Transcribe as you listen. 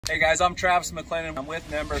Hey guys, I'm Travis McClendon. I'm with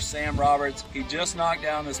member Sam Roberts. He just knocked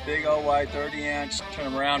down this big old wide 30-inch. Turn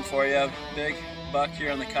him around for you. Big buck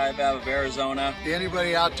here in the Kaibab of Arizona.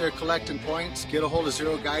 Anybody out there collecting points, get a hold of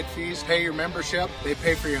Zero Guide Fees. Pay your membership. They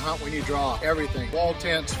pay for your hunt when you draw. Everything. Wall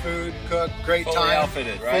tents, food, cook, great time. Fully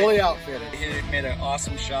outfitted, right? Fully outfitted. He made an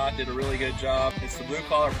awesome shot, did a really good job. It's the Blue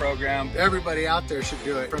Collar program. Everybody out there should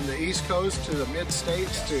do it. From the East Coast to the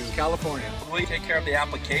mid-states to California. We take care of the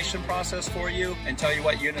application process for you and tell you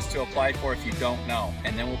what units to apply for if you don't know.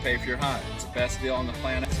 And then we'll pay for your hunt. It's the best deal on the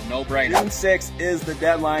planet. It's a no-brainer. June 6th is the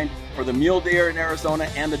deadline for the mule deer in Arizona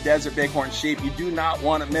and the desert bighorn sheep. You do not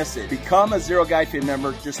want to miss it. Become a Zero Guide Fee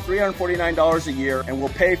member, just $349 a year, and we'll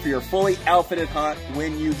pay for your fully outfitted hunt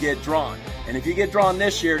when you get drawn. And if you get drawn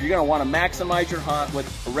this year, you're going to want to maximize your hunt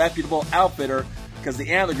with a reputable outfitter because the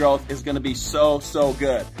antler growth is going to be so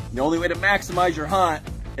good. And the only way to maximize your hunt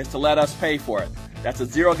is to let us pay for it. That's at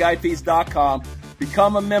ZeroGuideFees.com.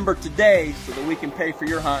 Become a member today so that we can pay for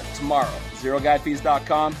your hunt tomorrow.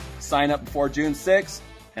 ZeroGuideFees.com. Sign up before June 6th.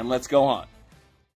 And let's go hunt.